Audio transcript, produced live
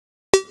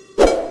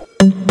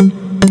In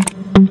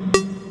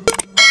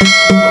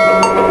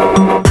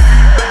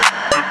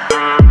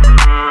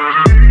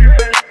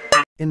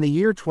the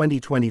year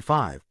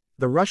 2025,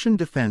 the Russian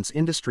defense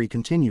industry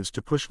continues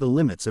to push the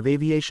limits of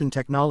aviation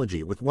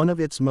technology with one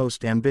of its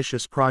most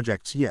ambitious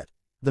projects yet,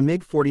 the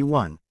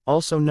MiG-41,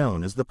 also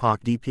known as the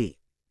PAK DP.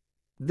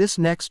 This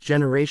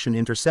next-generation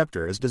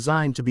interceptor is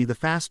designed to be the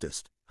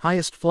fastest,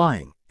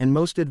 highest-flying, and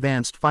most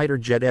advanced fighter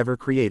jet ever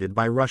created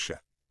by Russia.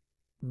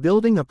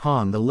 Building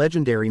upon the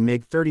legendary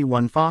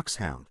MiG-31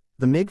 Foxhound,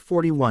 the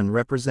MiG-41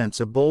 represents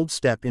a bold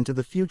step into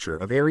the future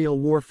of aerial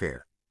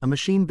warfare, a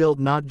machine built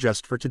not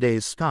just for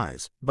today's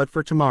skies, but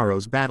for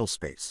tomorrow's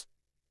battlespace.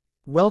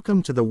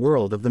 Welcome to the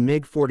world of the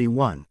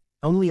MiG-41,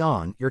 only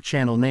on your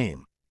channel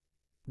name.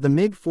 The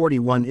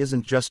MiG-41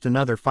 isn't just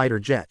another fighter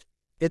jet.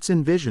 It's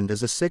envisioned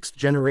as a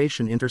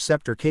sixth-generation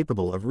interceptor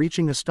capable of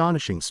reaching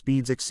astonishing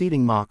speeds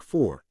exceeding Mach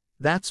 4,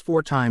 that's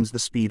 4 times the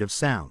speed of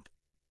sound.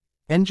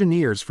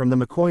 Engineers from the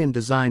Mikoyan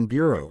Design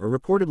Bureau are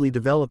reportedly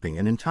developing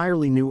an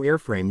entirely new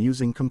airframe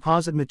using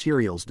composite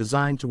materials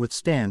designed to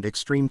withstand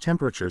extreme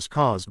temperatures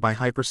caused by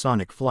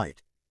hypersonic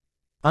flight.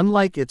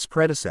 Unlike its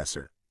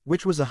predecessor,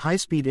 which was a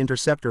high-speed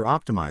interceptor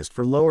optimized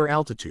for lower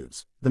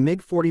altitudes, the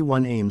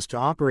MiG-41 aims to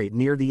operate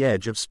near the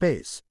edge of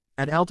space,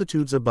 at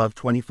altitudes above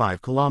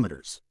 25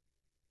 kilometers.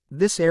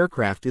 This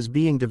aircraft is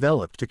being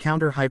developed to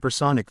counter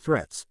hypersonic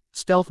threats,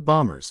 stealth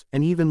bombers,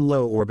 and even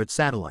low-orbit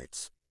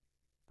satellites.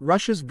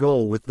 Russia's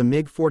goal with the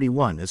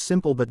MiG-41 is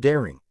simple but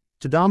daring: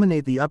 to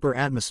dominate the upper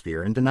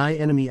atmosphere and deny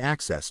enemy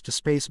access to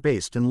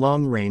space-based and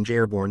long-range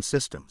airborne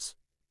systems.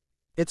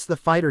 It's the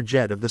fighter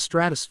jet of the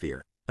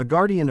stratosphere, a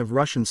guardian of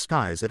Russian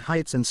skies at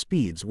heights and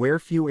speeds where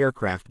few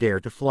aircraft dare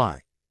to fly.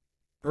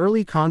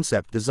 Early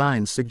concept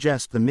designs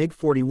suggest the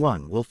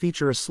MiG-41 will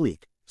feature a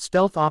sleek,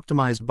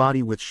 stealth-optimized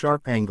body with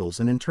sharp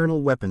angles and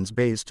internal weapons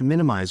bays to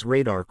minimize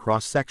radar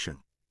cross-section.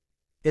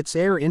 Its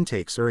air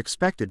intakes are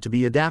expected to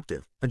be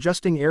adaptive,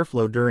 adjusting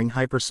airflow during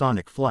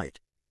hypersonic flight.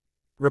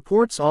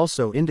 Reports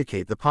also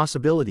indicate the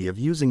possibility of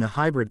using a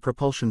hybrid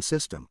propulsion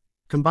system,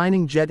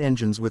 combining jet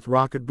engines with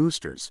rocket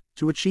boosters,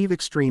 to achieve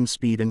extreme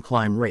speed and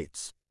climb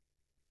rates.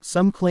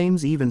 Some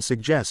claims even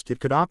suggest it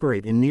could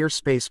operate in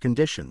near-space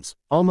conditions,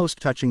 almost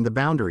touching the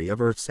boundary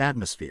of Earth's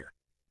atmosphere.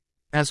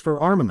 As for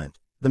armament,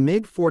 the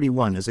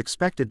MiG-41 is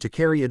expected to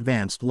carry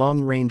advanced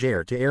long-range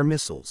air-to-air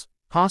missiles,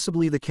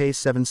 possibly the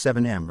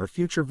K-77M or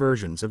future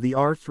versions of the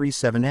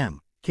R-37M,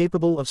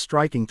 capable of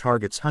striking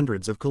targets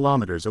hundreds of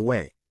kilometers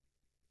away.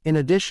 In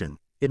addition,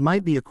 it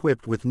might be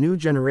equipped with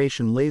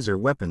new-generation laser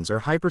weapons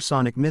or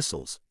hypersonic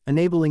missiles,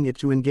 enabling it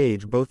to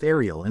engage both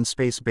aerial and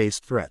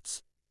space-based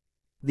threats.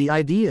 The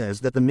idea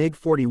is that the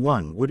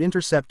MiG-41 would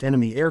intercept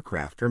enemy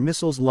aircraft or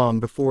missiles long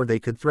before they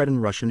could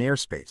threaten Russian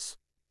airspace.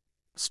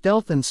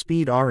 Stealth and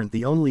speed aren't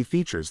the only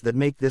features that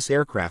make this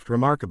aircraft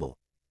remarkable.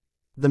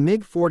 The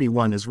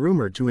MiG-41 is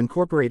rumored to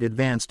incorporate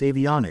advanced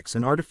avionics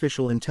and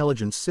artificial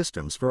intelligence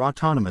systems for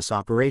autonomous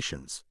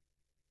operations.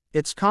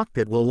 Its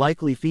cockpit will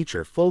likely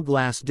feature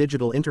full-glass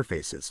digital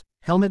interfaces,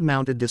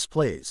 helmet-mounted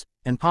displays,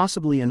 and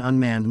possibly an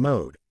unmanned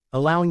mode,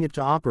 allowing it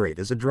to operate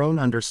as a drone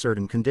under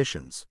certain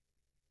conditions.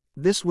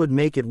 This would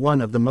make it one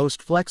of the most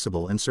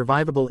flexible and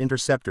survivable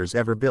interceptors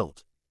ever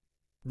built.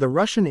 The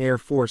Russian Air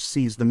Force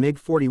sees the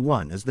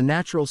MiG-41 as the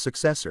natural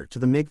successor to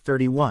the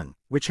MiG-31,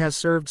 which has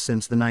served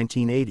since the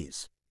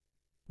 1980s.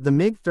 The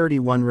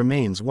MiG-31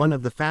 remains one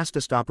of the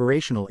fastest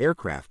operational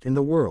aircraft in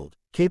the world,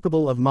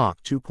 capable of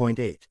Mach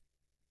 2.8.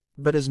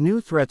 But as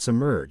new threats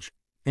emerge,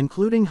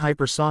 including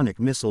hypersonic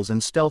missiles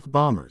and stealth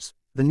bombers,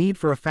 the need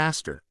for a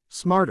faster,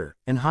 smarter,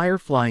 and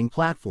higher-flying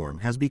platform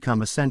has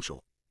become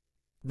essential.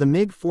 The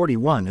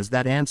MiG-41 is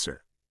that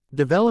answer.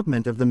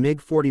 Development of the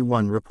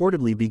MiG-41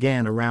 reportedly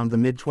began around the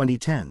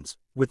mid-2010s,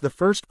 with the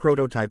first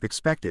prototype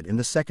expected in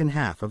the second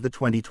half of the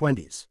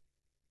 2020s.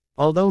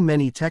 Although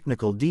many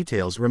technical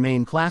details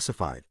remain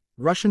classified,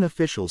 Russian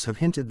officials have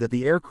hinted that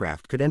the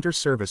aircraft could enter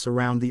service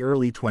around the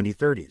early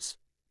 2030s.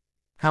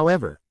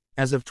 However,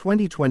 as of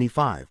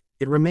 2025,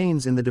 it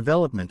remains in the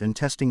development and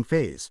testing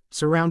phase,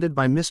 surrounded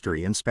by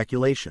mystery and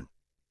speculation.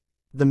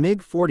 The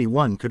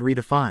MiG-41 could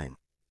redefine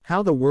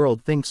how the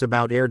world thinks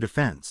about air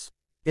defense.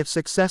 If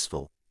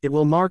successful, it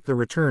will mark the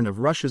return of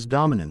Russia's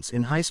dominance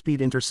in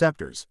high-speed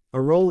interceptors,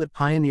 a role it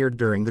pioneered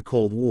during the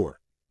Cold War.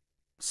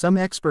 Some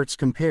experts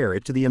compare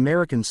it to the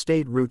American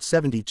State Route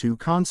 72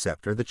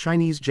 concept or the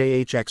Chinese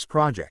JHX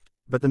project,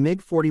 but the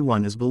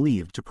MiG-41 is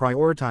believed to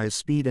prioritize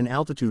speed and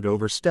altitude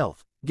over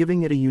stealth,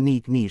 giving it a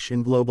unique niche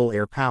in global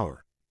air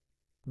power.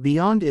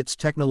 Beyond its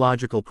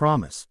technological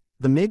promise,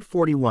 the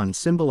MiG-41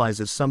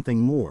 symbolizes something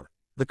more: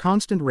 the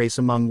constant race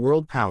among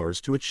world powers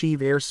to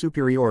achieve air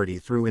superiority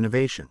through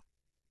innovation.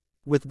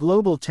 With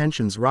global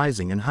tensions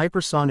rising and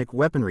hypersonic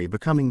weaponry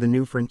becoming the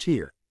new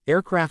frontier,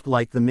 aircraft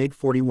like the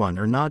MiG-41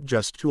 are not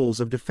just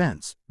tools of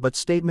defense, but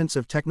statements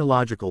of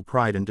technological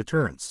pride and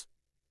deterrence.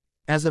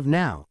 As of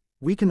now,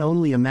 we can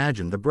only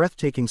imagine the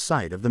breathtaking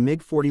sight of the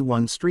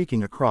MiG-41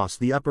 streaking across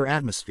the upper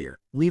atmosphere,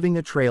 leaving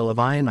a trail of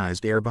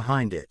ionized air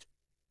behind it.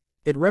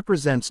 It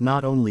represents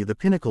not only the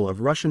pinnacle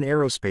of Russian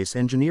aerospace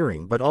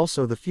engineering but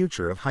also the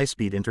future of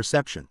high-speed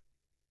interception.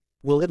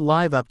 Will it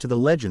live up to the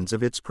legends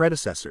of its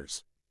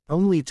predecessors?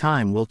 Only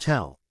time will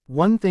tell.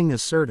 One thing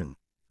is certain.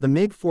 The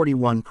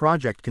MiG-41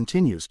 project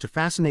continues to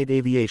fascinate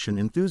aviation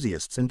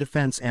enthusiasts and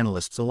defense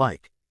analysts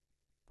alike.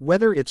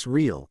 Whether it's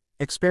real,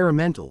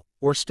 experimental,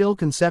 or still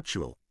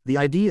conceptual, the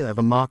idea of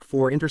a Mach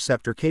 4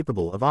 interceptor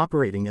capable of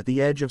operating at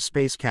the edge of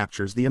space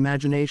captures the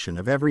imagination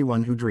of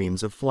everyone who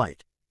dreams of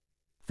flight.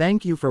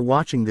 Thank you for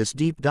watching this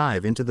deep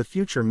dive into the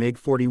future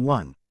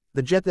MiG-41,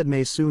 the jet that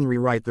may soon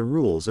rewrite the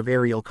rules of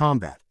aerial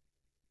combat.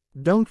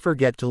 Don't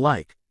forget to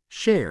like,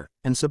 share,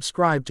 and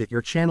subscribe to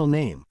your channel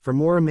name for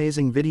more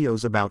amazing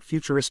videos about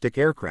futuristic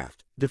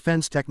aircraft,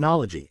 defense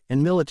technology,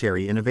 and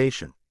military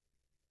innovation.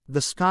 The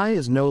sky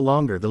is no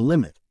longer the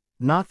limit,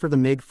 not for the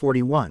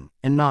MiG-41,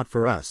 and not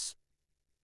for us.